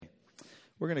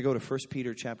We're going to go to 1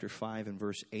 Peter chapter 5 and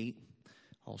verse 8.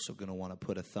 Also going to want to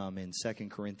put a thumb in 2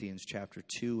 Corinthians chapter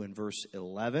 2 and verse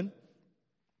 11.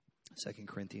 2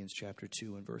 Corinthians chapter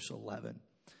 2 and verse 11.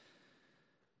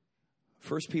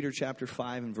 1 Peter chapter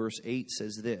 5 and verse 8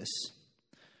 says this: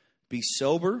 Be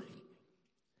sober,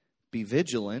 be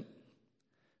vigilant,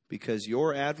 because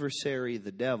your adversary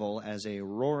the devil, as a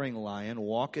roaring lion,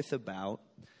 walketh about,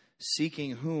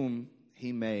 seeking whom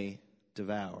he may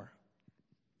devour.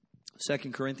 2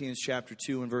 Corinthians chapter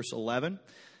 2 and verse 11.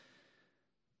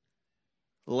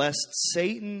 Lest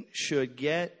Satan should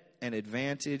get an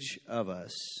advantage of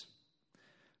us,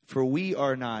 for we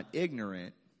are not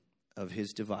ignorant of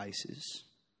his devices.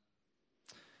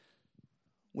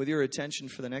 With your attention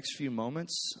for the next few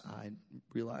moments, I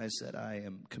realize that I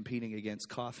am competing against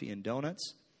coffee and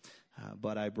donuts,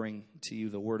 but I bring to you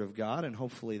the Word of God, and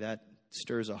hopefully that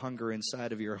stirs a hunger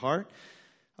inside of your heart.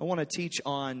 I want to teach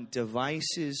on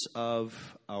devices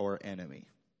of our enemy.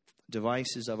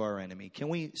 Devices of our enemy. Can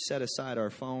we set aside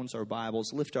our phones, our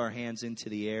Bibles, lift our hands into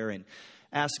the air, and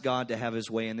ask God to have his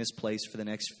way in this place for the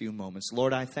next few moments?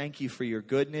 Lord, I thank you for your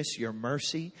goodness, your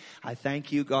mercy. I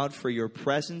thank you, God, for your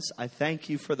presence. I thank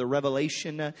you for the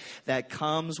revelation that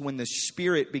comes when the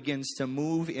Spirit begins to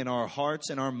move in our hearts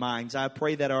and our minds. I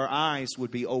pray that our eyes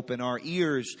would be open, our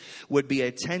ears would be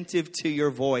attentive to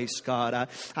your voice, God.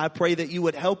 I pray that you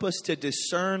would help us to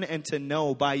discern and to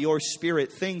know by your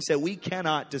Spirit things that we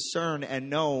cannot discern and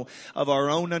know of our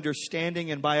own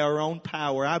understanding and by our own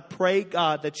power. I pray,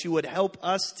 God, that you would help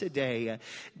us today.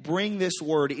 Bring this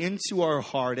word into our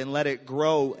heart and let it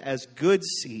grow as good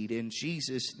seed in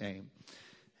Jesus' name.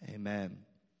 Amen.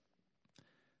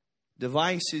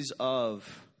 Devices of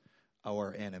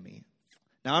our enemy.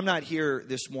 Now, I'm not here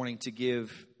this morning to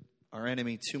give our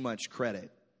enemy too much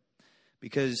credit,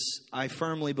 because I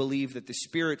firmly believe that the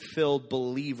Spirit-filled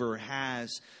believer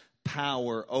has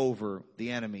power over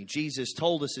the enemy. Jesus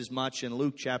told us as much in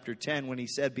Luke chapter 10 when he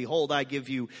said, Behold, I give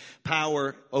you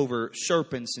power over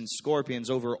serpents and scorpions,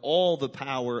 over all the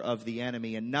power of the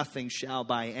enemy, and nothing shall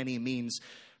by any means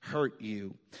hurt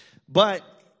you. But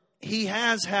he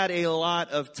has had a lot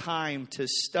of time to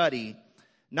study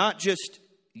not just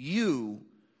you,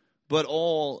 but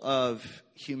all of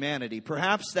humanity.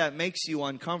 Perhaps that makes you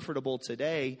uncomfortable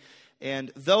today.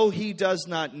 And though he does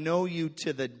not know you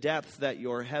to the depth that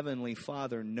your heavenly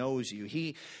Father knows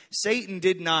you, Satan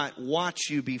did not watch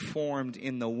you be formed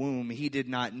in the womb. He did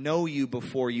not know you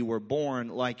before you were born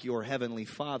like your heavenly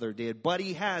Father did. But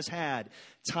he has had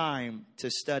time to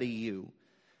study you.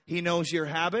 He knows your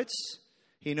habits.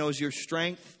 He knows your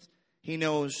strength. He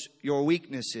knows your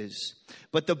weaknesses.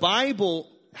 But the Bible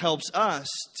helps us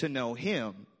to know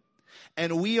him.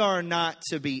 And we are not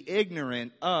to be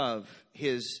ignorant of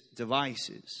his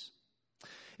devices.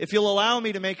 If you'll allow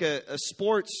me to make a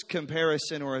sports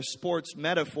comparison or a sports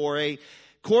metaphor, a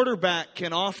quarterback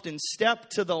can often step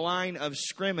to the line of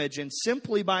scrimmage, and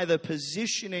simply by the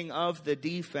positioning of the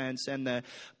defense and the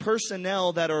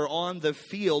personnel that are on the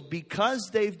field,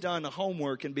 because they've done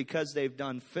homework and because they've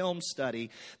done film study,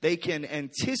 they can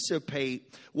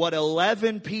anticipate what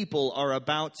 11 people are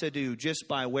about to do just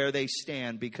by where they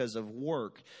stand because of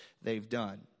work they've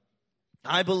done.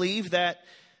 I believe that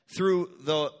through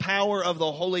the power of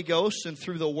the Holy Ghost and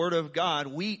through the Word of God,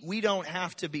 we don't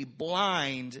have to be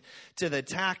blind to the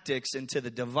tactics and to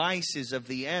the devices of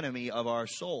the enemy of our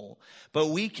soul. But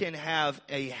we can have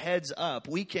a heads up.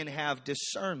 We can have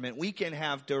discernment. We can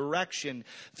have direction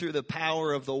through the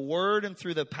power of the Word and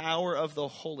through the power of the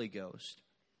Holy Ghost.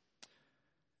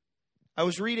 I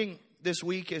was reading this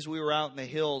week as we were out in the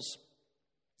hills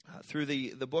through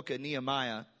the book of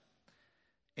Nehemiah.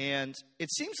 And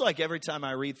it seems like every time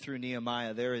I read through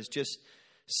Nehemiah, there is just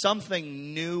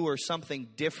something new or something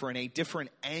different, a different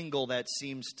angle that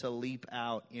seems to leap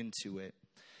out into it.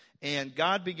 And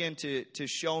God began to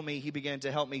show me, he began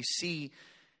to help me see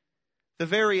the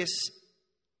various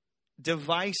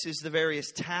devices, the various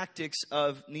tactics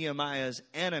of Nehemiah's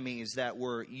enemies that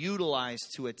were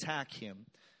utilized to attack him.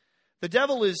 The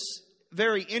devil is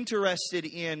very interested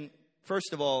in,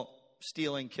 first of all,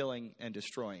 stealing, killing, and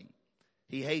destroying.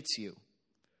 He hates you.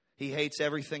 He hates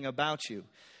everything about you.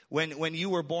 When you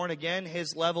were born again,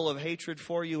 his level of hatred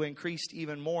for you increased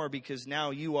even more, because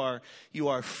now you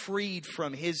are freed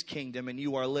from his kingdom and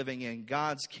you are living in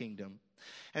God's kingdom.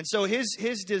 And so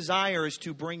his desire is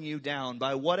to bring you down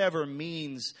by whatever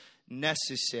means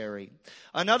necessary.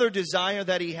 Another desire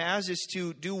that he has is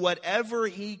to do whatever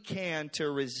he can to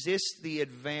resist the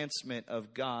advancement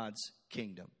of God's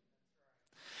kingdom.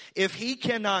 If he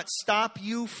cannot stop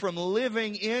you from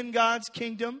living in God's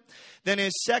kingdom, then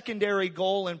his secondary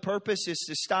goal and purpose is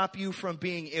to stop you from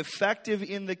being effective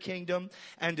in the kingdom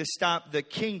and to stop the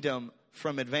kingdom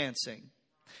from advancing.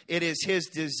 It is his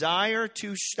desire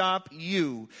to stop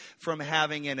you from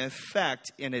having an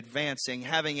effect in advancing,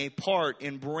 having a part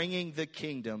in bringing the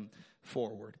kingdom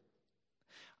forward.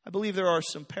 I believe there are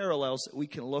some parallels that we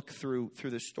can look through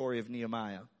the story of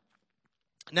Nehemiah.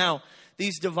 Now,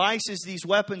 these devices, these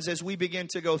weapons, as we begin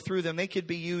to go through them, they could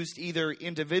be used either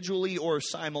individually or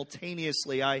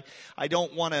simultaneously. I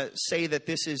don't want to say that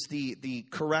this is the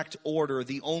correct order,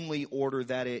 the only order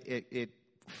that it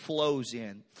flows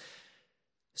in.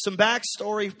 Some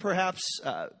backstory, perhaps,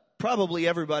 probably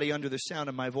everybody under the sound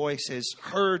of my voice has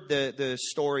heard the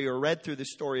story or read through the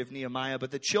story of Nehemiah, but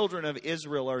the children of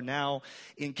Israel are now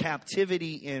in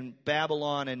captivity in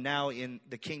Babylon and now in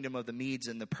the kingdom of the Medes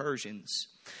and the Persians.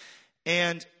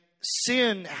 And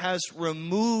sin has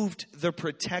removed the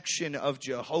protection of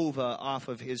Jehovah off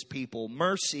of his people.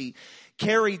 Mercy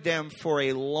carried them for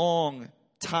a long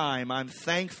time. I'm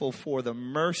thankful for the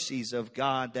mercies of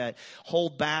God that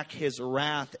hold back his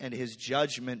wrath and his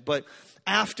judgment. But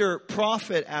after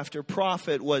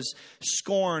prophet was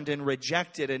scorned and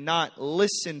rejected and not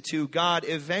listened to, God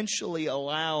eventually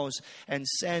allows and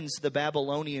sends the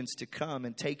Babylonians to come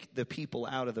and take the people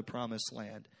out of the promised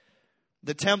land.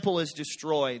 The temple is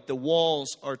destroyed. The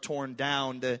walls are torn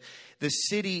down. The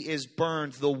city is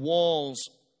burned. The walls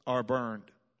are burned.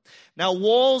 Now,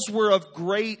 walls were of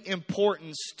great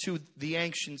importance to the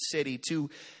ancient city. To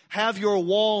have your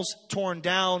walls torn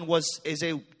down is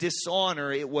a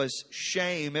dishonor. It was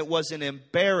shame. It was an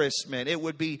embarrassment. It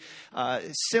would be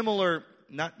similar,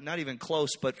 not even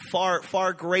close, but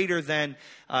far greater than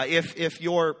if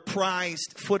your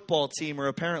prized football team, or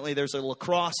apparently there's a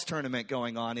lacrosse tournament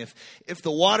going on, if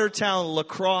the Watertown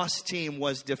lacrosse team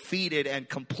was defeated and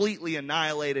completely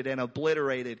annihilated and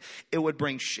obliterated, it would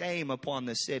bring shame upon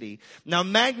the city. Now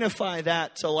magnify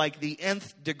that to like the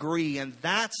nth degree, and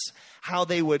that's how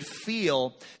they would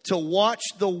feel to watch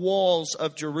the walls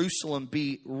of Jerusalem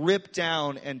be ripped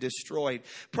down and destroyed.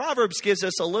 Proverbs gives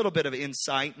us a little bit of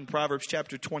insight in Proverbs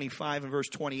chapter 25 and verse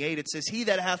 28. It says, "He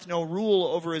that hath no rule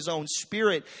over his own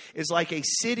spirit is like a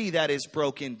city that is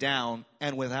broken down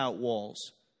and without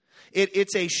walls."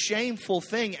 It's a shameful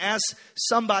thing as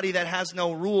somebody that has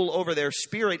no rule over their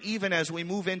spirit. Even as we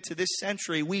move into this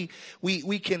century, we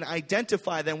can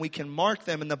identify them, we can mark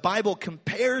them, and the Bible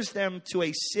compares them to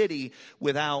a city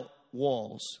without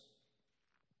walls.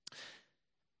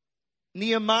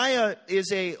 Nehemiah is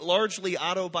a largely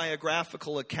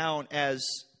autobiographical account as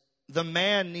the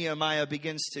man Nehemiah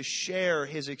begins to share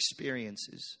his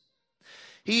experiences.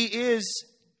 He is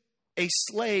a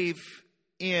slave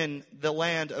in the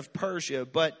land of Persia,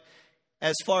 but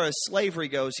as far as slavery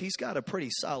goes, he's got a pretty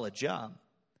solid job.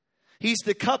 He's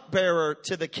the cupbearer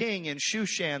to the king in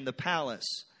Shushan, the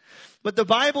palace. But the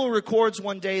Bible records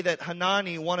one day that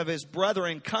Hanani, one of his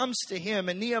brethren, comes to him,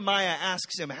 and Nehemiah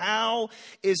asks him, "How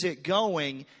is it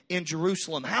going in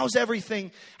Jerusalem? How's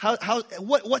everything?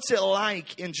 What's it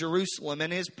like in Jerusalem?"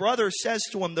 And his brother says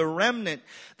to him, "The remnant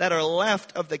that are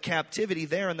left of the captivity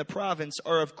there in the province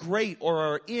are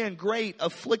in great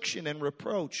affliction and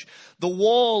reproach. The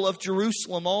wall of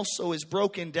Jerusalem also is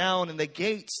broken down, and the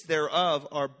gates thereof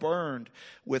are burned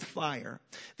with fire."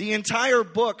 The entire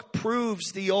book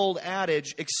proves the old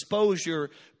adage, exposure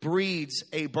breeds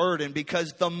a burden,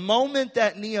 because the moment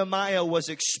that Nehemiah was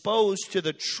exposed to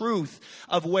the truth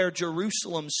of where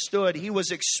Jerusalem stood, he was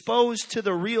exposed to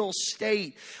the real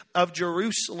state of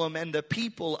Jerusalem and the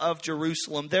people of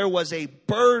Jerusalem. There was a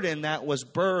burden that was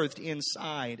birthed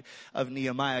inside of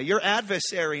Nehemiah. Your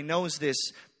adversary knows this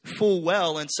full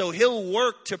well, and so he'll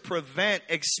work to prevent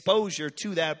exposure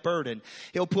to that burden.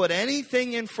 He'll put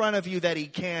anything in front of you that he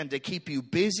can to keep you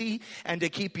busy and to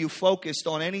keep you focused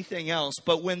on anything else.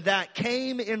 But when that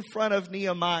came in front of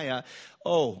Nehemiah,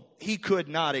 he could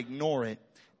not ignore it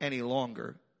any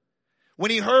longer. When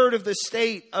he heard of the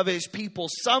state of his people,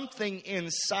 something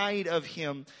inside of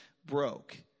him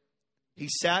broke. He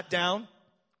sat down,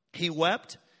 he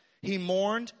wept, he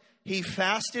mourned, he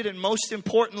fasted, and most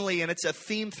importantly, and it's a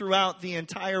theme throughout the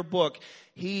entire book,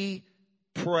 he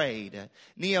prayed.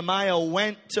 Nehemiah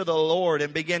went to the Lord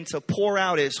and began to pour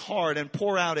out his heart and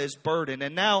pour out his burden.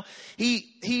 And now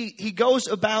he goes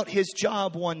about his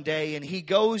job one day, and he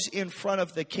goes in front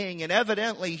of the king. And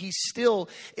evidently he's still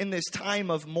in this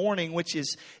time of mourning, which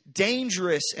is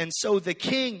dangerous. And so the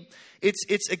king,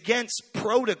 it's against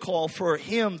protocol for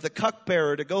him, the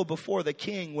cupbearer, to go before the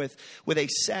king with a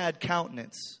sad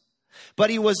countenance. But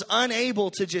he was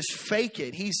unable to just fake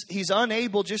it. He's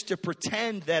unable just to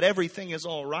pretend that everything is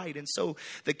all right. And so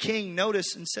the king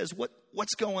noticed and says,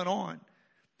 what's going on?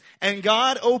 And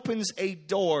God opens a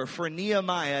door for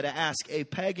Nehemiah to ask a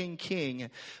pagan king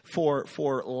for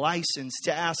license,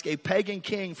 to ask a pagan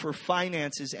king for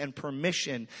finances and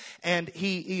permission. And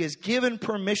he is given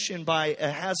permission by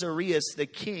Ahasuerus, the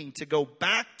king, to go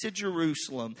back to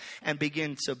Jerusalem and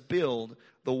begin to build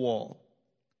the wall.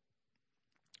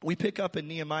 We pick up in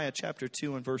Nehemiah chapter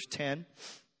 2 and verse 10.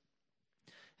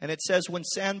 And it says, when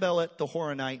Sanballat the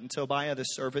Horonite and Tobiah the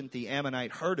servant, the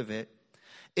Ammonite, heard of it,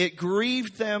 it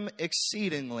grieved them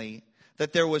exceedingly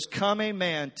that there was come a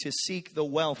man to seek the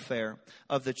welfare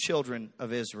of the children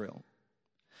of Israel.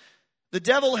 The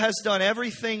devil has done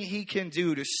everything he can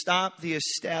do to stop the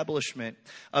establishment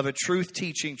of a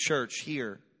truth-teaching church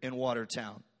here in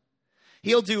Watertown.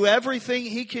 He'll do everything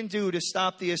he can do to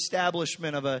stop the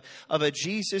establishment of a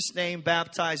Jesus name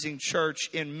baptizing church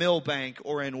in Millbank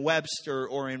or in Webster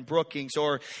or in Brookings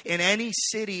or in any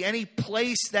city, any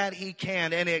place that he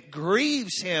can. And it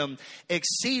grieves him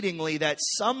exceedingly that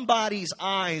somebody's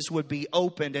eyes would be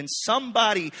opened and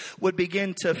somebody would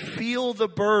begin to feel the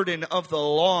burden of the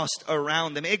lost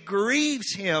around them. It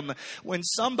grieves him when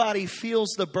somebody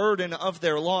feels the burden of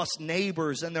their lost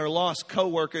neighbors and their lost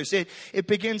coworkers. It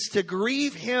begins to grieve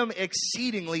him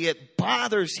exceedingly. It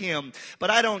bothers him, but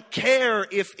I don't care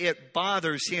if it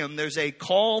bothers him. There's a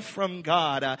call from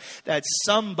God that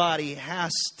somebody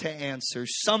has to answer.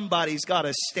 Somebody's got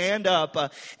to stand up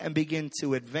and begin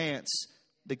to advance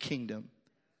the kingdom.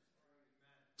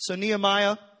 So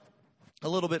Nehemiah, a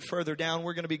little bit further down,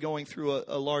 we're going to be going through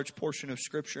a large portion of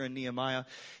scripture in Nehemiah.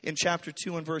 In chapter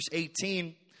 2 and verse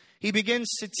 18, he begins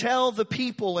to tell the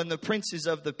people and the princes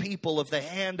of the people of the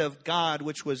hand of God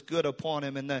which was good upon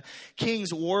him and the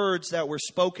king's words that were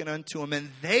spoken unto him. And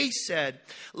they said,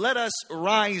 let us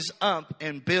rise up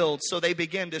and build. So they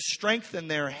began to strengthen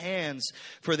their hands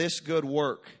for this good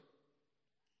work.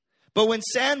 But when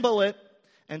Sanballat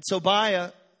and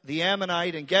Tobiah the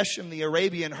Ammonite and Geshem the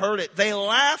Arabian heard it, they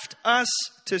laughed us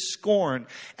to scorn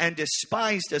and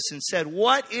despised us and said,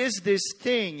 what is this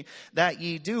thing that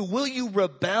ye do? Will you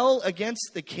rebel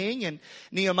against the king? And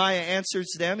Nehemiah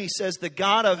answers them. He says, the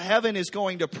God of heaven is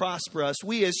going to prosper us.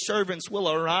 We as servants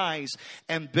will arise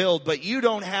and build, but you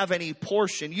don't have any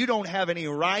portion. You don't have any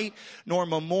right nor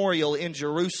memorial in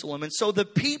Jerusalem. And so the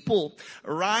people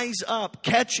rise up,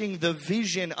 catching the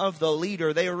vision of the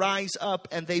leader. They rise up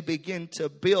and they begin to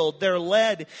build. They're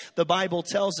led, the Bible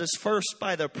tells us, first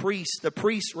by the priests. The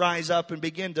priests rise up and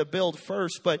begin to build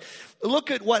first. But look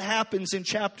at what happens in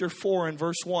chapter 4 and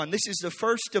verse 1. This is the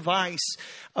first device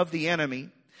of the enemy.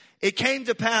 It came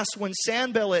to pass when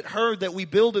Sanballat heard that we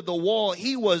builded the wall,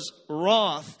 he was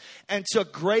wroth and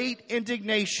took great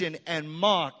indignation and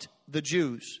mocked the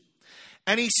Jews.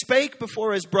 And he spake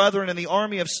before his brethren in the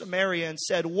army of Samaria and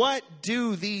said, what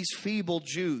do these feeble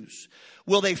Jews?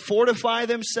 Will they fortify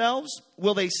themselves?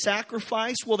 Will they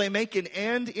sacrifice? Will they make an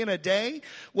end in a day?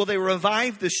 Will they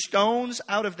revive the stones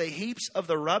out of the heaps of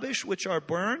the rubbish which are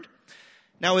burned?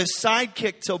 Now his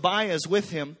sidekick Tobiah is with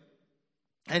him.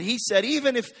 And he said,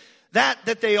 even if that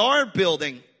they are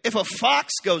building, if a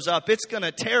fox goes up, it's going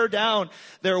to tear down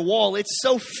their wall. It's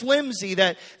so flimsy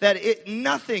that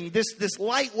nothing, this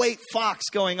lightweight fox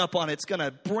going up on it's going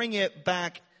to bring it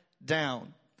back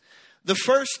down. The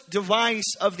first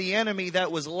device of the enemy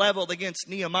that was leveled against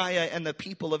Nehemiah and the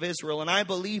people of Israel, and I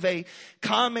believe a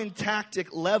common tactic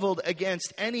leveled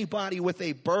against anybody with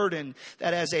a burden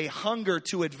that has a hunger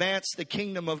to advance the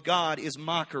kingdom of God, is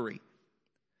mockery.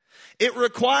 It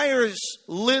requires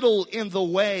little in the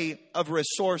way of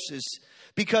resources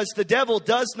because the devil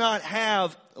does not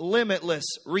have limitless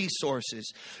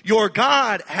resources. Your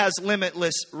God has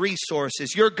limitless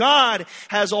resources. Your God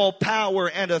has all power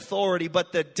and authority,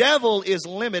 but the devil is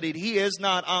limited. He is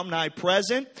not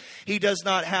omnipresent. He does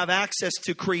not have access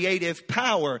to creative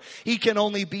power. He can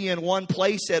only be in one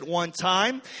place at one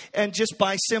time. And just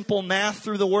by simple math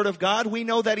through the Word of God, we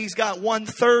know that he's got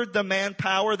 1/3 the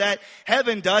manpower that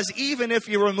heaven does, even if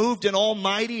you removed an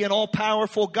almighty and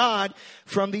all-powerful God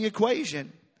from the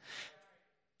equation.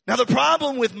 Now, the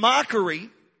problem with mockery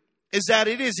is that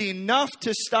it is enough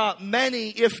to stop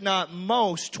many, if not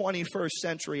most, 21st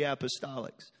century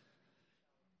apostolics.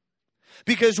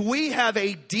 Because we have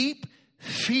a deep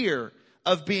fear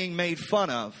of being made fun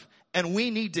of, and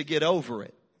we need to get over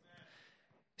it.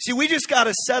 See, we just got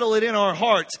to settle it in our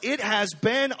hearts. It has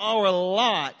been our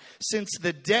lot since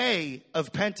the day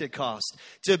of Pentecost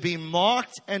to be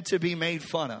mocked and to be made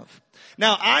fun of.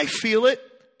 Now, I feel it,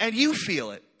 and you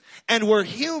feel it. And we're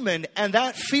human, and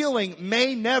that feeling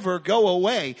may never go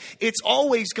away. It's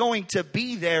always going to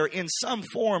be there in some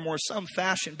form or some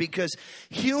fashion, because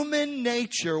human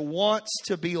nature wants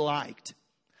to be liked.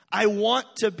 I want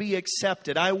to be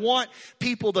accepted. I want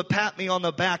people to pat me on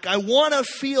the back. I want to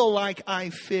feel like I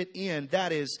fit in.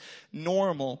 That is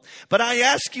normal. But I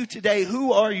ask you today,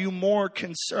 who are you more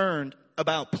concerned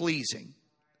about pleasing?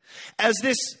 As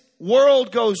this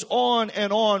world goes on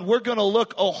and on, we're going to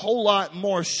look a whole lot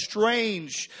more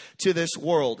strange to this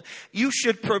world. You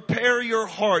should prepare your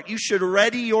heart. You should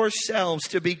ready yourselves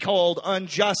to be called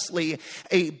unjustly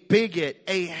a bigot,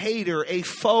 a hater, a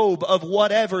phobe of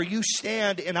whatever you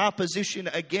stand in opposition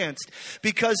against.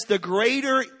 Because the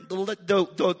greater,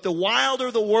 the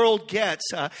wilder the world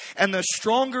gets, and the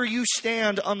stronger you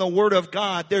stand on the Word of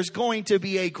God, there's going to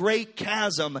be a great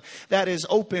chasm that is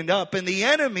opened up. And the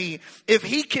enemy, if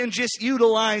he can just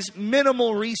utilize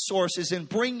minimal resources and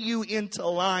bring you into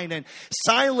line and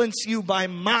silence you by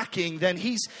mocking, then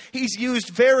he's used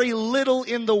very little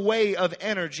in the way of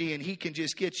energy, and he can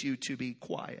just get you to be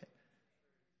quiet.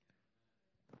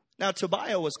 Now,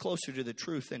 Tobiah was closer to the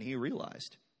truth than he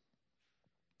realized.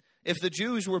 If the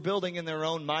Jews were building in their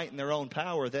own might and their own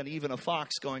power, then even a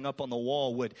fox going up on the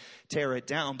wall would tear it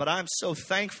down. But I'm so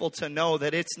thankful to know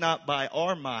that it's not by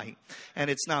our might and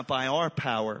it's not by our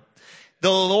power. The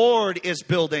Lord is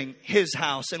building His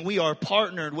house, and we are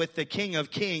partnered with the King of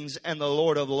Kings and the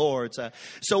Lord of Lords.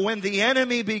 So when the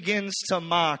enemy begins to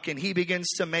mock and he begins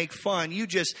to make fun, you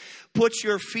just put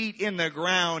your feet in the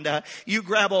ground. You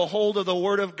grab a hold of the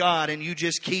Word of God and you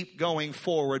just keep going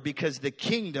forward, because the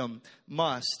kingdom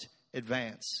must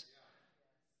advance.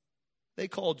 They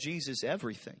called Jesus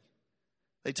everything.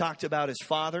 They talked about His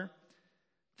Father.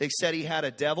 They said He had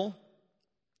a devil.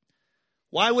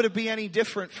 Why would it be any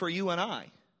different for you and I?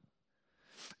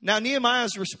 Now,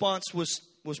 Nehemiah's response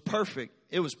was perfect.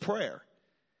 It was prayer.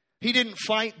 He didn't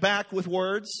fight back with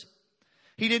words.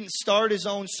 He didn't start his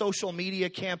own social media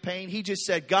campaign. He just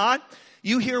said, God,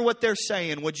 you hear what they're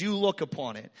saying. Would you look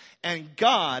upon it? And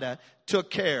God took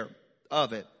care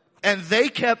of it. And they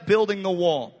kept building the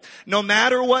wall. No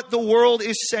matter what the world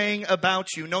is saying about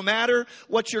you, no matter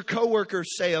what your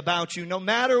coworkers say about you, no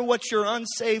matter what your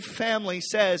unsaved family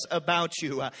says about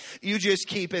you, you just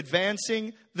keep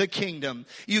advancing the kingdom.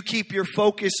 You keep your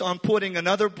focus on putting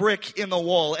another brick in the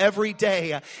wall. Every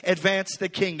day, advance the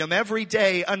kingdom. Every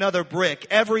day, another brick.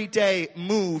 Every day,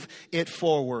 move it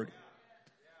forward.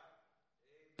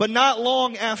 But not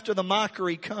long after the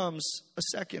mockery comes a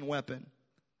second weapon.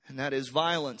 And that is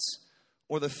violence,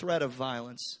 or the threat of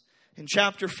violence. In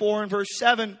chapter 4 and verse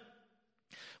 7,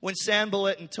 when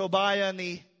Sanballat and Tobiah and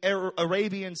the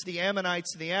Arabians, the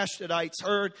Ammonites and the Ashdodites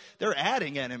heard, they're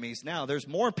adding enemies now. There's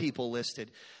more people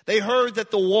listed. They heard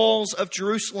that the walls of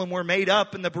Jerusalem were made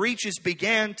up and the breaches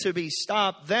began to be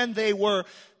stopped. Then they were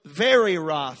very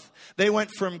wroth. They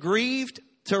went from grieved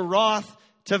to wroth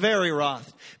to very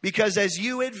wroth. Because as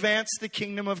you advance the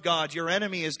kingdom of God, your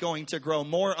enemy is going to grow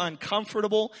more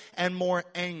uncomfortable and more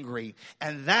angry.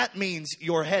 And that means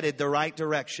you're headed the right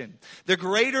direction. The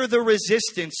greater the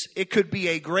resistance, it could be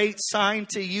a great sign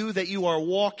to you that you are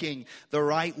walking the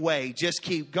right way. Just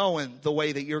keep going the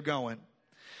way that you're going.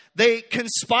 They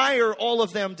conspire, all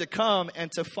of them, to come and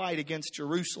to fight against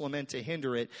Jerusalem and to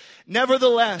hinder it.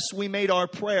 Nevertheless, we made our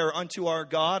prayer unto our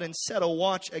God and set a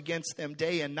watch against them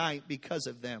day and night because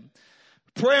of them.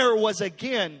 Prayer was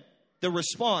again the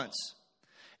response.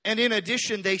 And in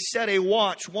addition, they set a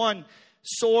watch, one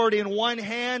sword in one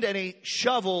hand and a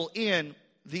shovel in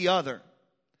the other.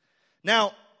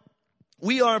 Now,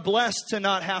 we are blessed to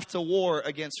not have to war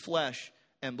against flesh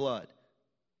and blood.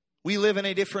 We live in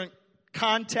a different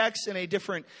context, in a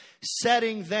different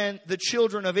setting than the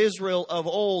children of Israel of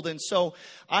old. And so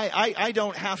I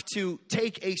don't have to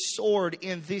take a sword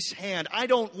in this hand. I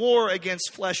don't war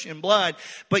against flesh and blood,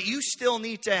 but you still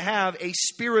need to have a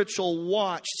spiritual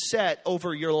watch set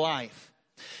over your life.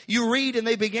 You read, and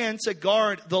they began to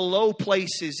guard the low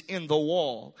places in the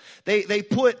wall. They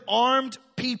put armed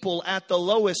people at the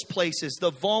lowest places,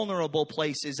 the vulnerable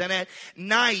places. And at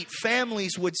night,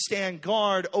 families would stand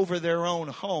guard over their own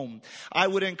home. I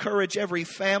would encourage every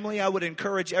family, I would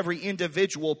encourage every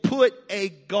individual, put a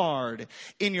guard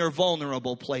in your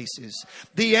vulnerable places.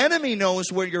 The enemy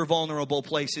knows where your vulnerable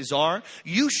places are.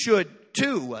 You should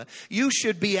too. You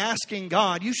should be asking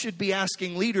God. You should be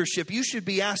asking leadership. You should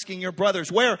be asking your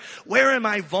brothers, where am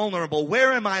I vulnerable?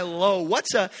 Where am I low?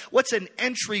 What's an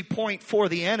entry point for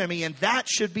the enemy? And that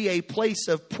should be a place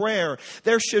of prayer.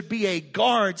 There should be a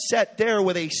guard set there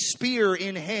with a spear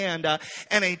in hand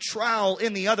and a trowel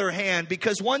in the other hand.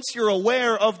 Because once you're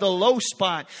aware of the low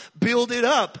spot, build it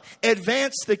up,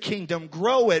 advance the kingdom,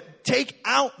 grow it, take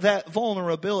out that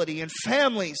vulnerability. And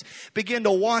families, begin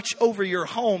to watch over your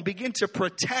home, begin to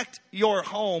protect your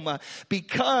home,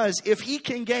 because if he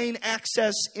can gain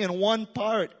access in one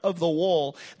part of the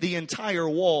wall, the entire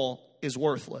wall is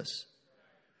worthless.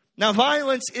 Now,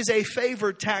 violence is a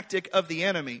favored tactic of the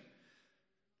enemy.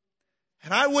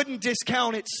 And I wouldn't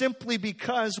discount it simply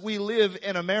because we live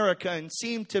in America and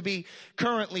seem to be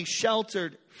currently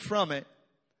sheltered from it.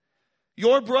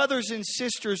 Your brothers and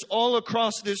sisters all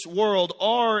across this world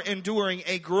are enduring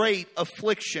a great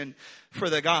affliction for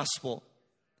the gospel.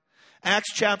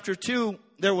 Acts chapter 2,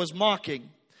 there was mocking.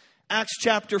 Acts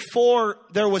chapter 4,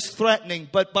 there was threatening.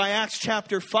 But by Acts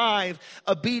chapter 5,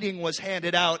 a beating was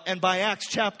handed out. And by Acts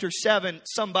chapter 7,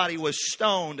 somebody was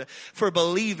stoned for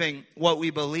believing what we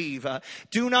believe.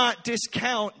 Do not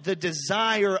discount the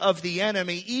desire of the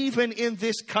enemy, even in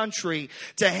this country,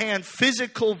 to hand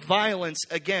physical violence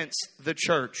against the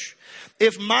church.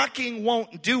 If mocking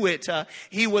won't do it,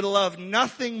 he would love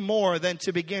nothing more than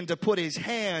to begin to put his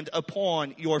hand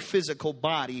upon your physical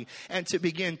body and to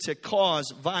begin to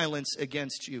cause violence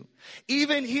against you.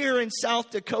 Even here in South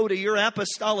Dakota, your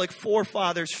apostolic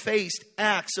forefathers faced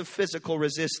acts of physical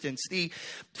resistance. The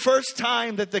first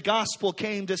time that the gospel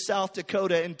came to South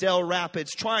Dakota in Del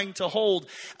Rapids, trying to hold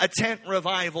a tent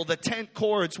revival, the tent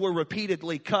cords were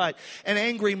repeatedly cut. An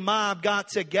angry mob got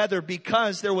together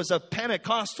because there was a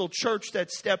Pentecostal church that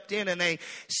stepped in and they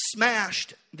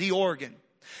smashed the organ.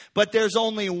 But there's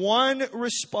only one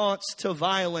response to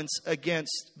violence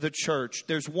against the church.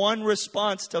 There's one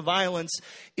response to violence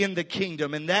in the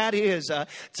kingdom, and that is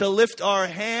to lift our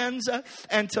hands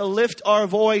and to lift our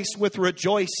voice with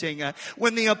rejoicing.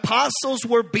 When the apostles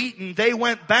were beaten, they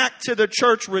went back to the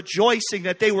church rejoicing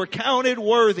that they were counted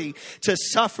worthy to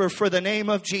suffer for the name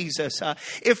of Jesus.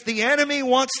 If the enemy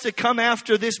wants to come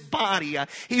after this body,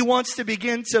 he wants to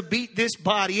begin to beat this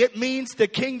body. It means the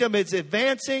kingdom is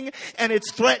advancing and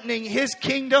it's threatening his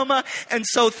kingdom. And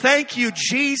so thank you,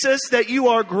 Jesus, that you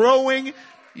are growing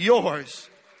yours.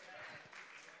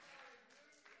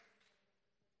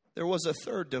 There was a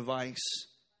third device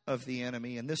of the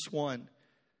enemy, and this one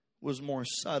was more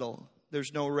subtle.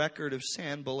 There's no record of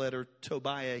Sanballat or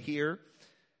Tobiah here.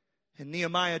 In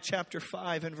Nehemiah chapter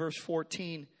 5 and verse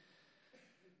 14,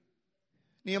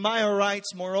 Nehemiah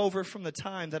writes, "Moreover, from the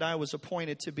time that I was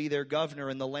appointed to be their governor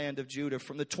in the land of Judah,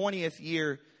 from the 20th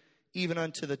year even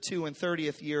unto the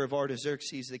 32nd year of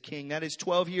Artaxerxes the king, that is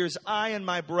 12 years, I and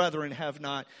my brethren have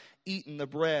not eaten the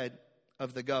bread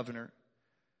of the governor.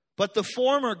 But the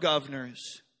former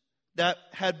governors that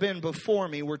had been before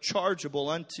me were chargeable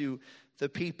unto the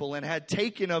people, and had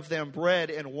taken of them bread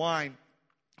and wine,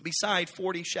 beside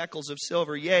 40 shekels of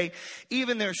silver. Yea,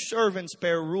 even their servants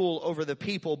bear rule over the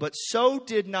people. But so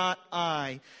did not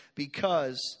I,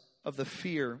 because of the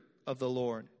fear of the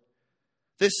Lord."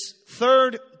 This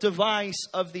third device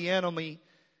of the enemy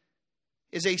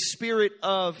is a spirit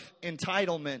of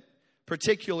entitlement,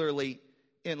 particularly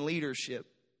in leadership.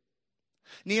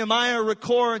 Nehemiah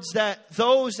records that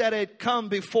those that had come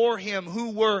before him,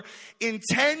 who were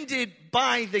intended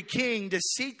by the king to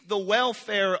seek the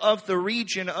welfare of the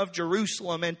region of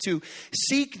Jerusalem and to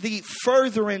seek the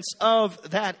furtherance of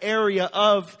that area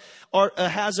of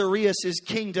Ahasuerus'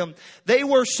 kingdom, they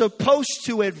were supposed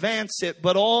to advance it,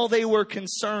 but all they were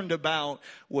concerned about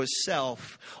was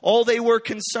self. All they were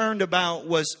concerned about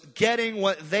was getting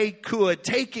what they could,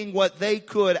 taking what they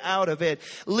could out of it,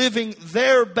 living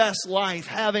their best life,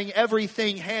 having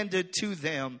everything handed to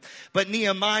them. But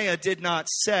Nehemiah did not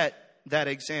set that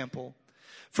example.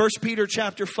 1 Peter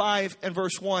chapter 5 and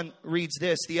verse 1 reads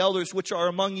this: "The elders which are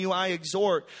among you I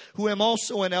exhort, who am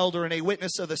also an elder and a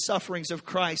witness of the sufferings of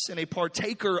Christ, and a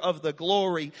partaker of the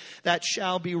glory that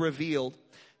shall be revealed.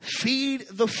 Feed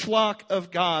the flock of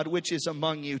God which is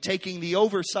among you, taking the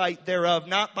oversight thereof,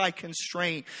 not by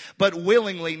constraint, but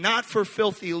willingly, not for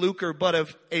filthy lucre, but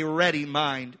of a ready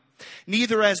mind.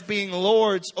 Neither as being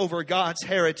lords over God's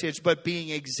heritage, but being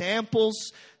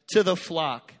examples to the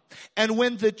flock. And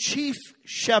when the chief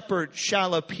shepherd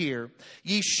shall appear.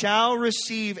 Ye shall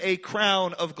receive a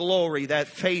crown of glory that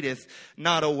fadeth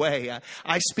not away.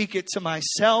 I speak it to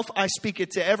myself. I speak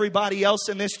it to everybody else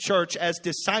in this church as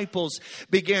disciples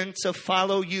begin to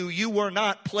follow you. You were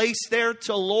not placed there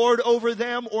to lord over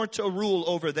them or to rule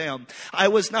over them. I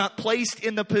was not placed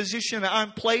in the position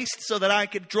I'm placed so that I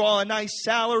could draw a nice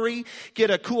salary,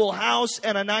 get a cool house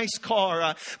and a nice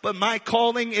car. But my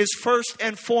calling is first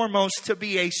and foremost to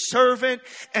be a servant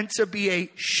and to be a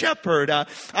shepherd.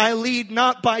 I lead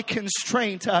not by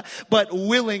constraint, but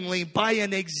willingly by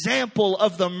an example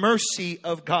of the mercy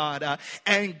of God.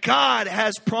 And God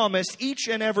has promised each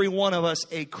and every one of us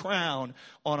a crown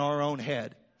on our own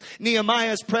head.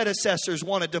 Nehemiah's predecessors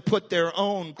wanted to put their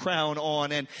own crown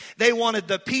on, and they wanted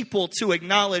the people to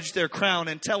acknowledge their crown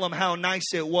and tell them how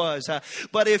nice it was.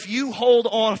 But if you hold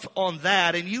off on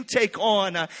that and you take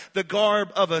on the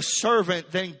garb of a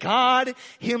servant, then God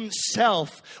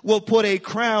himself will put a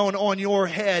crown on your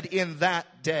head in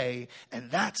that day. And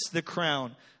that's the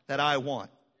crown that I want.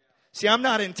 See, I'm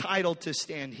not entitled to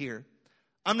stand here.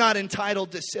 I'm not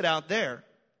entitled to sit out there.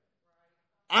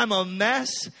 I'm a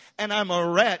mess and I'm a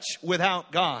wretch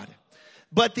without God.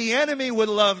 But the enemy would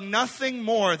love nothing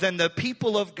more than the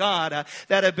people of God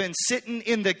that have been sitting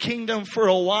in the kingdom for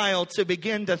a while to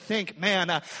begin to think,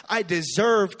 man, I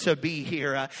deserve to be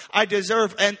here. I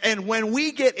deserve. And when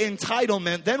we get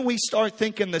entitlement, then we start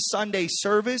thinking the Sunday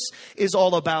service is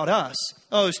all about us.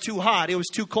 Oh, it was too hot. It was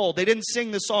too cold. They didn't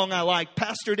sing the song I liked.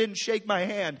 Pastor didn't shake my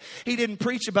hand. He didn't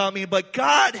preach about me. But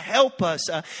God help us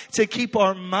to keep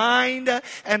our mind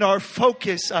and our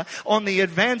focus on the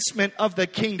advancement of the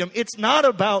kingdom. It's not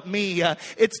about me.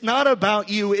 It's not about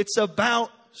you. It's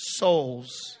about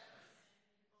souls.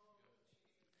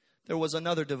 There was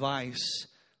another device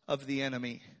of the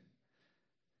enemy,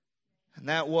 and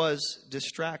that was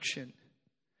distraction.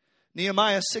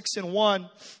 Nehemiah 6:1.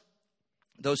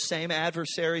 Those same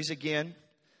adversaries again,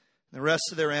 the rest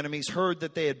of their enemies, heard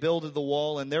that they had builded the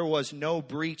wall, and there was no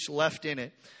breach left in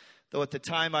it. Though at the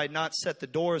time I had not set the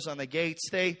doors on the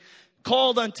gates, they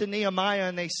called unto Nehemiah,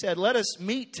 and they said, let us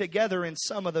meet together in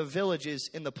some of the villages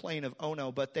in the plain of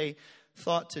Ono. But they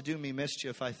thought to do me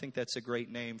mischief. I think that's a great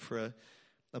name for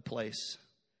a place.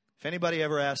 If anybody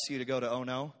ever asks you to go to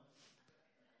Ono,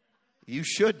 you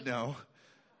should know,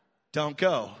 don't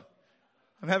go.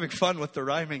 I'm having fun with the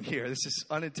rhyming here. This is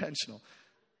unintentional.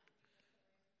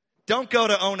 Don't go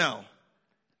to Ono.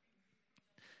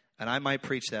 And I might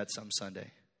preach that some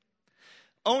Sunday.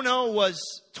 Ono was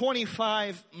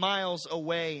 25 miles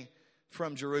away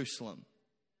from Jerusalem.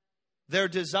 Their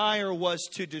desire was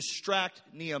to distract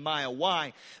Nehemiah.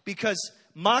 Why? Because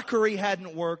mockery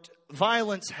hadn't worked.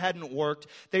 Violence hadn't worked.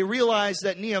 They realized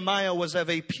that Nehemiah was of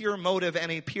a pure motive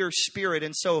and a pure spirit.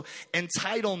 And so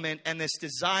entitlement and this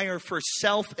desire for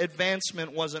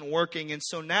self-advancement wasn't working. And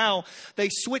so now they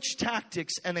switched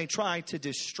tactics and they tried to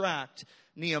distract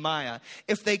Nehemiah.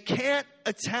 If they can't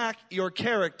attack your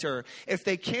character, if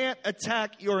they can't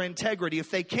attack your integrity,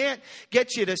 if they can't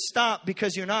get you to stop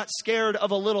because you're not scared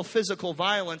of a little physical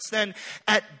violence, then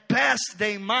at best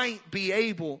they might be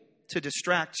able to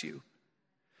distract you.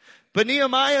 But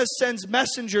Nehemiah sends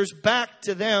messengers back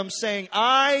to them saying,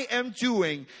 I am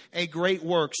doing a great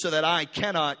work so that I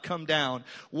cannot come down.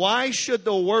 Why should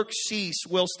the work cease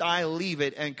whilst I leave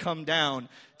it and come down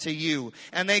to you?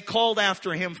 And they called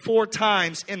after him 4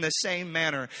 times in the same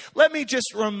manner. Let me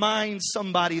just remind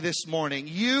somebody this morning,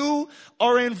 you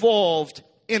are involved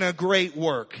in a great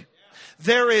work.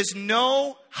 There is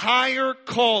no higher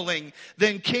calling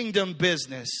than kingdom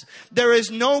business. There is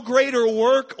no greater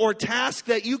work or task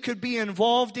that you could be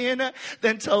involved in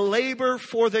than to labor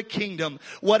for the kingdom.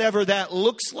 Whatever that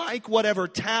looks like, whatever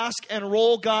task and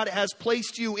role God has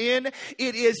placed you in,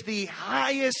 it is the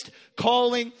highest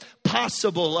calling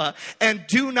possible. And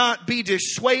do not be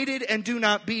dissuaded and do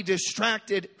not be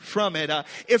distracted from it.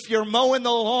 If you're mowing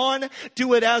the lawn,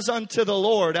 do it as unto the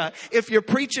Lord. If you're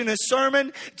preaching a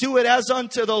sermon, do it as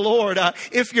unto the Lord.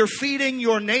 If you're feeding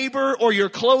your neighbor or you're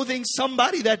clothing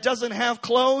somebody that doesn't have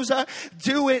clothes,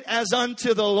 do it as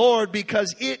unto the Lord,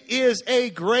 because it is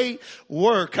a great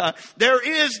work. There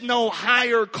is no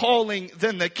higher calling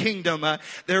than the kingdom.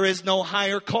 There is no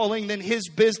higher calling than his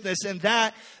business, and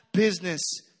that business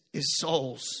is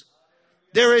souls.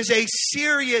 There is a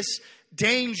serious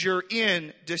danger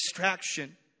in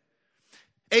distraction.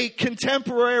 A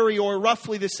contemporary or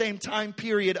roughly the same time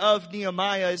period of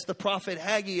Nehemiah is the prophet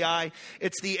Haggai.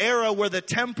 It's the era where the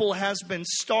temple has been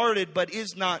started but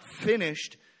is not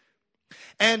finished.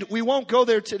 And we won't go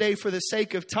there today for the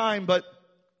sake of time, but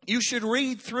You should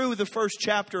read through the first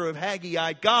chapter of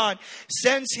Haggai. God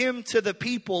sends him to the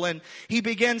people and he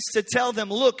begins to tell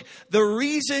them, look, the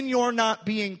reason you're not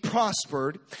being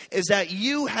prospered is that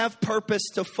you have purpose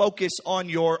to focus on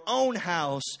your own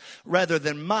house rather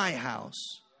than my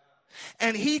house.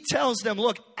 And he tells them,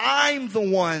 look, I'm the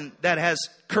one that has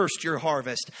cursed your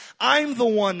harvest. I'm the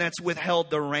one that's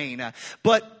withheld the rain.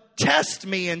 But test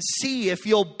me and see if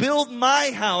you'll build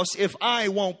my house if I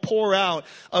won't pour out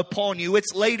upon you.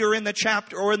 It's later in the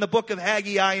chapter or in the book of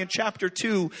Haggai in chapter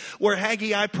 2 where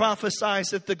Haggai prophesies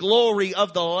that the glory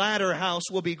of the latter house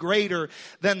will be greater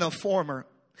than the former.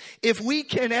 If we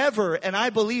can ever, and I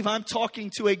believe I'm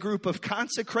talking to a group of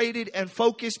consecrated and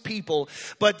focused people,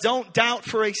 but don't doubt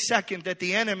for a second that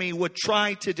the enemy would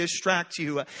try to distract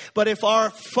you. But if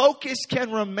our focus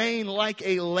can remain like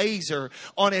a laser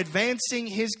on advancing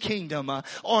his kingdom,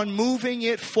 on moving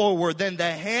it forward, then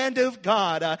the hand of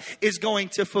God is going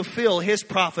to fulfill his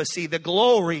prophecy. The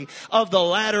glory of the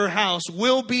latter house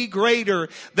will be greater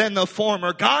than the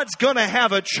former. God's going to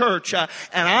have a church, and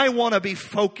I want to be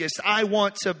focused. I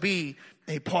want to be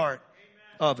a part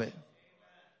of it.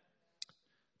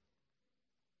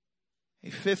 A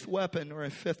fifth weapon or a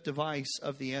fifth device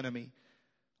of the enemy: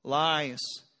 lies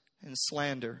and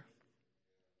slander.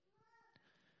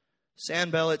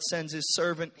 Sanballat sends his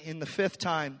servant in the fifth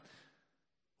time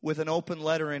with an open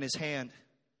letter in his hand.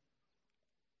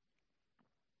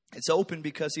 It's open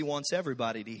because he wants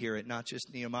everybody to hear it, not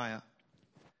just Nehemiah.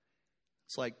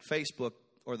 It's like Facebook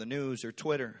or the news or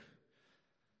Twitter.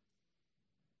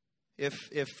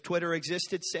 If Twitter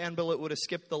existed, Sanballat would have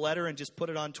skipped the letter and just put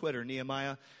it on Twitter.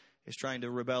 Nehemiah is trying to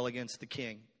rebel against the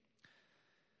king.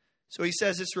 So he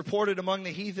says, it's reported among the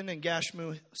heathen, and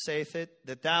Gashmu saith it,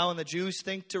 that thou and the Jews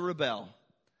think to rebel.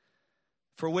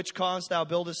 For which cause thou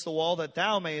buildest the wall, that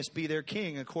thou mayest be their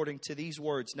king, according to these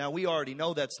words. Now we already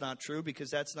know that's not true,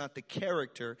 because that's not the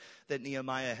character that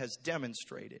Nehemiah has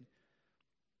demonstrated.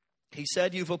 He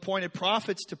said, you've appointed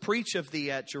prophets to preach of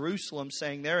thee at Jerusalem,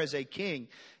 saying there is a king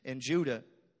in Judah.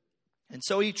 And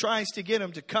so he tries to get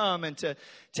him to come and to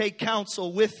take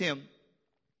counsel with him.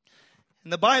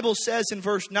 And the Bible says in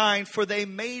verse 9, for they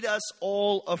made us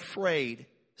all afraid,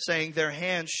 saying their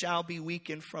hands shall be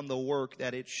weakened from the work,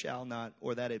 that it shall not,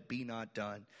 or that it be not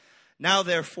done. Now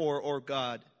therefore, O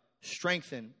God,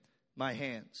 strengthen my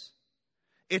hands.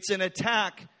 It's an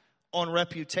attack on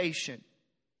reputation.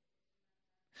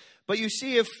 But you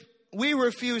see, if we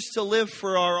refuse to live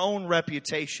for our own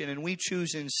reputation and we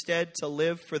choose instead to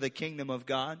live for the kingdom of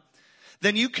God,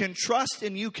 then you can trust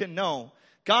and you can know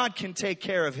God can take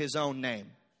care of his own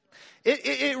name.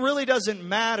 It really doesn't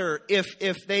matter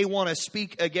if they want to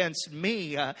speak against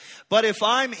me, but if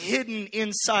I'm hidden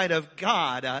inside of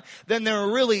God, then they're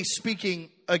really speaking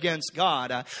against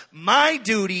God. My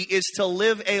duty is to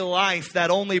live a life that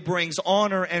only brings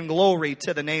honor and glory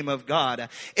to the name of God.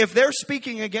 If they're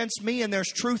speaking against me and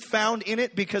there's truth found in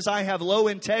it because I have low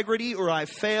integrity or I've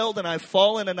failed and I've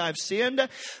fallen and I've sinned,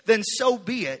 then so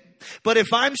be it. But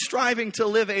if I'm striving to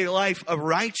live a life of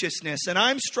righteousness and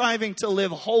I'm striving to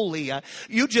live holy,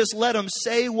 you just let them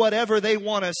say whatever they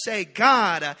want to say.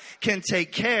 God can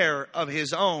take care of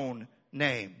his own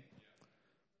name.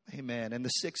 Amen. And the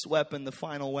sixth weapon, the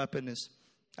final weapon, is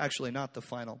actually not the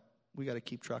final. We got to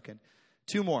keep trucking.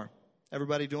 Two more.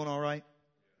 Everybody doing all right?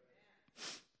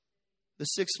 The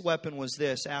sixth weapon was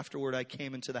this. Afterward I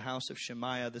came into the house of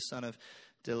Shemaiah, the son of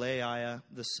Delaiah,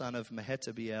 the son of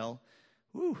Mehetabeel,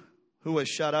 who was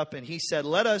shut up. And he said,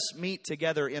 let us meet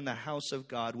together in the house of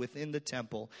God within the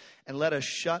temple, and let us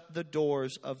shut the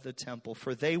doors of the temple,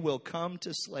 for they will come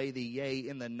to slay thee. Yea,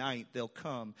 in the night they'll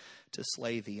come to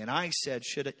slay thee. And I said,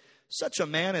 should such a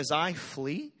man as I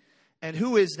flee? And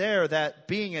who is there that,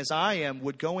 being as I am,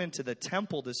 would go into the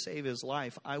temple to save his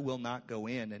life? I will not go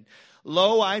in. And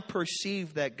lo, I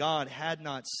perceived that God had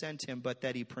not sent him, but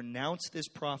that he pronounced this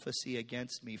prophecy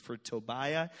against me, for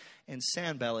Tobiah and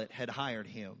Sanballat had hired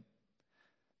him.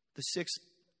 The sixth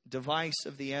device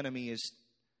of the enemy is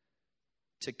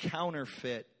to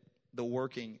counterfeit the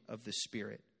working of the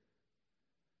Spirit.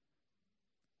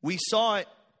 We saw it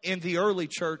in the early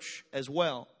church as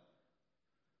well.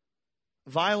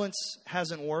 Violence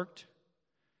hasn't worked.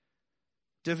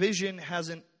 Division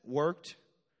hasn't worked.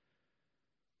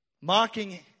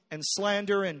 Mocking and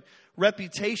slander and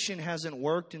reputation hasn't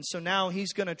worked. And so now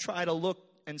he's going to try to look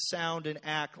and sound and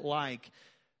act like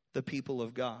the people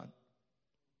of God.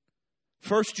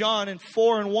 1 John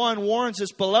 4:1 warns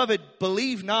us, beloved,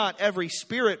 believe not every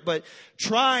spirit, but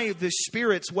try the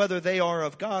spirits whether they are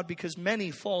of God, because many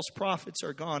false prophets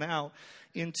are gone out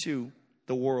into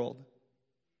the world.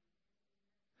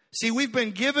 See, we've been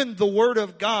given the word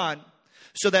of God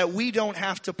so that we don't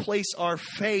have to place our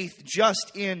faith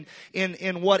just in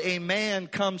what a man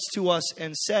comes to us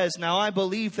and says. Now, I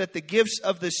believe that the gifts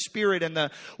of the Spirit and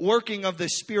the working of the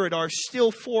Spirit are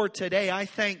still for today. I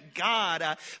thank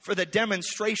God for the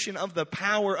demonstration of the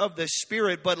power of the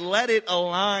Spirit, but let it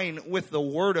align with the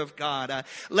Word of God.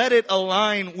 Let it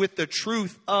align with the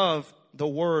truth of the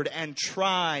Word, and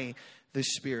try the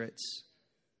spirits.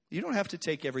 You don't have to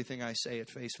take everything I say at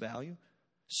face value.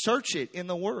 Search it in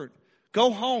the Word.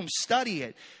 Go home, study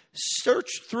it, search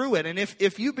through it. And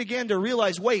if you begin to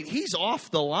realize, wait, he's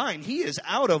off the line, he is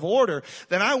out of order,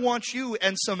 then I want you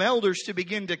and some elders to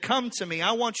begin to come to me.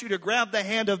 I want you to grab the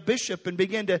hand of Bishop and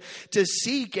begin to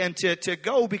seek and to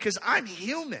go, because I'm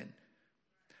human.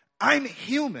 I'm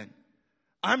human.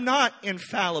 I'm not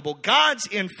infallible. God's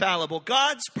infallible.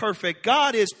 God's perfect.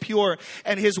 God is pure,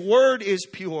 and His Word is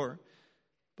pure.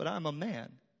 But I'm a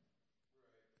man.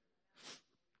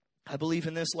 I believe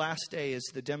in this last day, as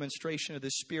the demonstration of the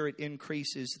Spirit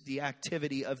increases, the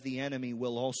activity of the enemy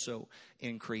will also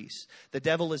increase. The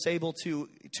devil is able to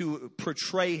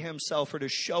portray himself or to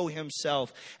show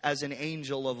himself as an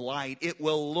angel of light. It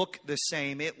will look the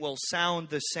same. It will sound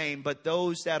the same. But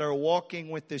those that are walking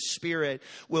with the Spirit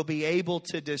will be able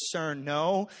to discern,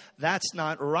 no, that's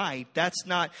not right. That's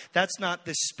not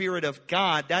the Spirit of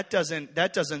God. That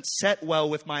doesn't set well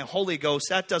with my Holy Ghost.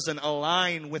 That doesn't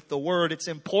align with the Word. It's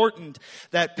important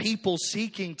that people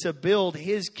seeking to build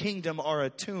His kingdom are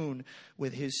attuned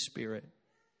with His Spirit.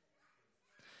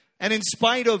 And in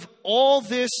spite of all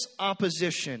this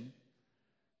opposition,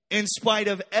 in spite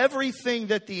of everything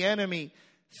that the enemy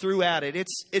threw at it,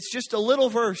 it's just a little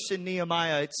verse in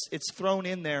Nehemiah. It's thrown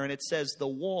in there, and it says the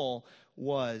wall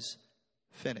was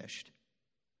finished.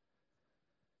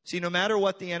 See, no matter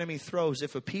what the enemy throws,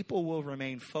 if a people will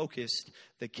remain focused,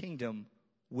 the kingdom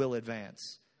will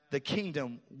advance. The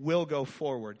kingdom will go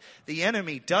forward. The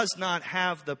enemy does not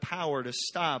have the power to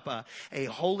stop a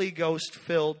Holy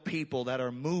Ghost-filled people that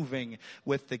are moving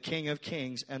with the King of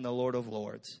Kings and the Lord of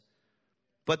Lords.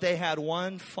 But they had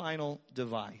one final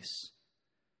device.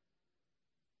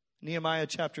 Nehemiah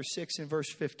chapter 6 and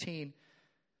verse 15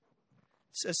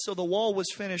 says, so the wall was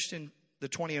finished in the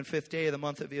 25th day of the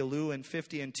month of Elul in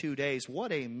 52 days.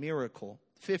 What a miracle.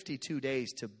 52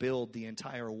 days to build the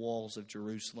entire walls of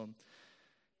Jerusalem.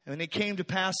 And it came to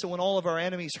pass that when all of our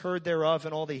enemies heard thereof,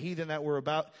 and all the heathen that were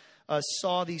about us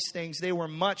saw these things, they were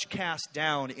much cast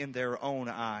down in their own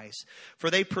eyes.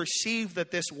 For they perceived that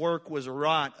this work was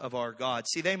wrought of our God.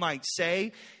 See, they might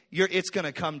say, it's going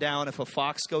to come down if a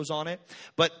fox goes on it.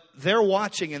 But they're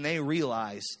watching and they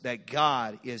realize that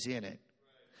God is in it.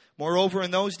 Moreover,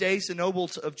 in those days, the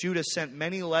nobles of Judah sent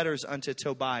many letters unto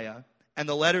Tobiah, and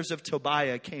the letters of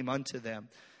Tobiah came unto them.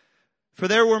 For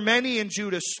there were many in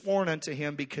Judah sworn unto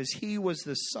him, because he was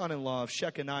the son-in-law of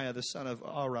Shechaniah, the son of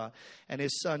Arah, and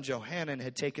his son Johanan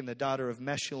had taken the daughter of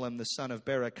Meshullam, the son of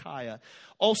Berechiah.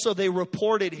 Also they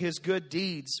reported his good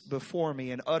deeds before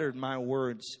me, and uttered my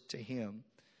words to him.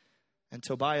 And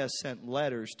Tobiah sent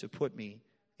letters to put me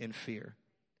in fear.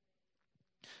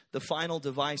 The final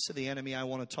device of the enemy I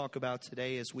want to talk about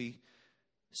today as we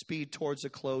speed towards a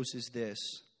close is this.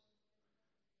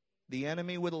 The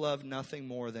enemy would love nothing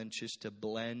more than just to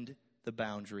blend the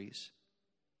boundaries,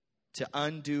 to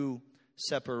undo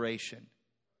separation.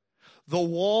 The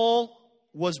wall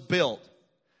was built.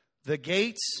 The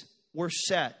gates were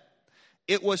set.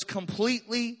 It was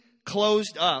completely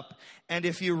closed up. And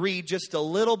if you read just a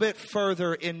little bit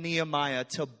further in Nehemiah,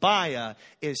 Tobiah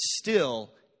is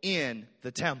still in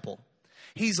the temple.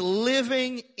 He's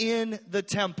living in the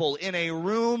temple, in a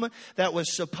room that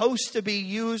was supposed to be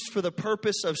used for the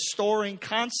purpose of storing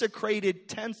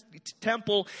consecrated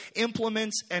temple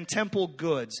implements and temple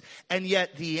goods. And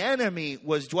yet the enemy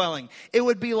was dwelling. It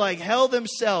would be like hell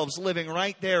themselves living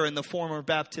right there in the former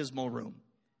baptismal room.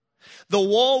 The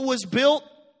wall was built,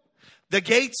 the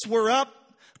gates were up,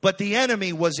 but the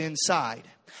enemy was inside.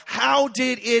 How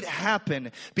did it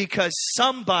happen? Because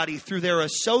somebody, through their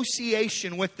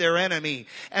association with their enemy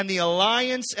and the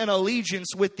alliance and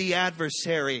allegiance with the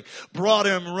adversary, brought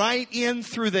him right in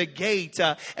through the gate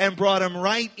and brought him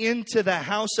right into the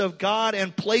house of God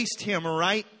and placed him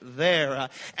right there.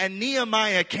 And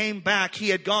Nehemiah came back. He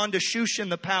had gone to Shushan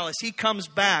the palace. He comes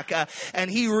back and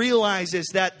he realizes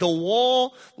that the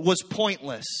wall was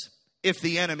pointless if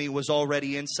the enemy was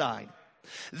already inside.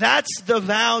 That's the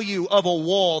value of a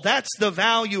wall. That's the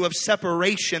value of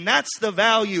separation. That's the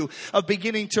value of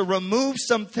beginning to remove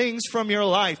some things from your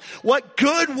life. What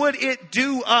good would it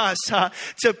do us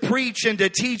to preach and to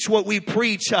teach what we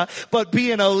preach, but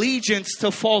be in allegiance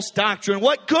to false doctrine?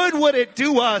 What good would it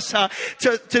do us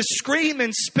to scream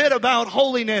and spit about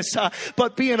holiness,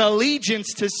 but be in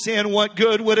allegiance to sin? What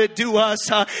good would it do us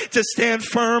to stand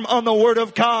firm on the Word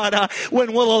of God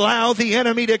when we'll allow the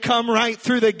enemy to come right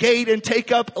through the gate and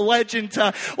take up legend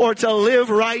or to live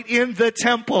right in the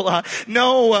temple?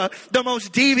 No, the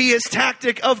most devious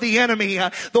tactic of the enemy,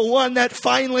 the one that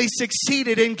finally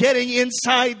succeeded in getting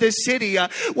inside the city,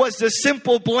 was the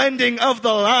simple blending of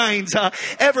the lines.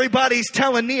 Everybody's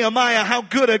telling Nehemiah how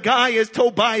good a guy as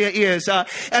Tobiah is,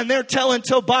 and they're telling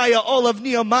Tobiah all of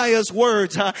Nehemiah's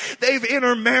words. They've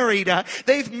intermarried.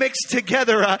 They've mixed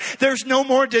together. There's no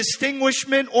more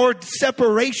distinguishment or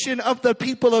separation of the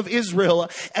people of Israel,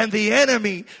 and the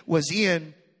enemy was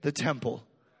in the temple.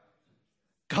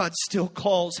 God still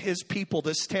calls His people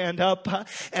to stand up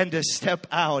and to step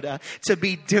out, to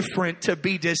be different, to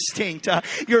be distinct.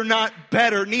 You're not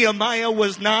better. Nehemiah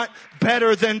was not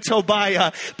better than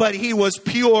Tobiah, but he was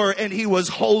pure and he was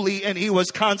holy and he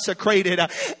was consecrated.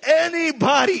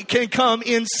 Anybody can come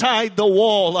inside the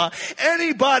wall.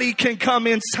 Anybody can come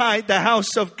inside the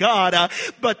house of God,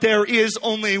 but there is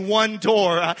only one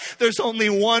door. There's only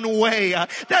one way.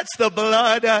 That's the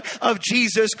blood of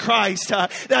Jesus Christ.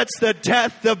 That's the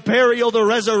death, the burial, the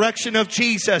resurrection of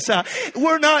Jesus.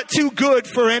 We're not too good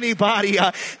for anybody.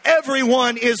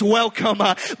 Everyone is welcome,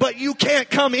 but you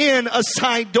can't come in a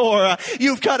side door.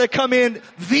 You've got to come in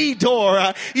the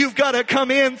door. You've got to come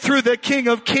in through the King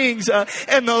of Kings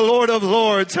and the Lord of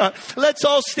Lords. Let's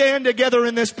all stand together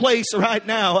in this place right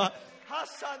now.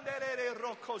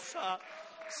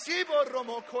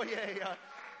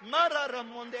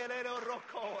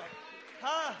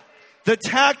 The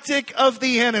tactic of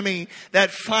the enemy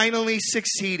that finally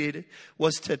succeeded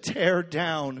was to tear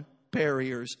down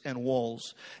barriers and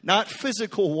walls. Not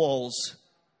physical walls,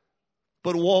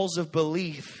 but walls of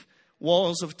belief,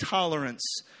 walls of tolerance,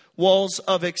 walls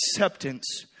of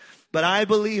acceptance. But I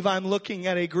believe I'm looking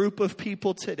at a group of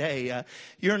people today.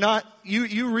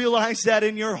 You realize that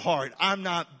in your heart. I'm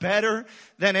not better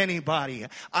than anybody.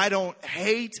 I don't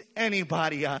hate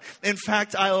anybody. In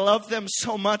fact, I love them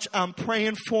so much. I'm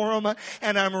praying for them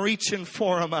and I'm reaching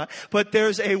for them. But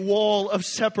there's a wall of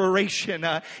separation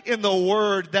in the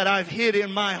Word that I've hid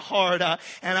in my heart.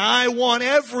 And I want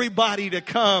everybody to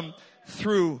come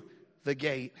through the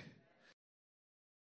gate.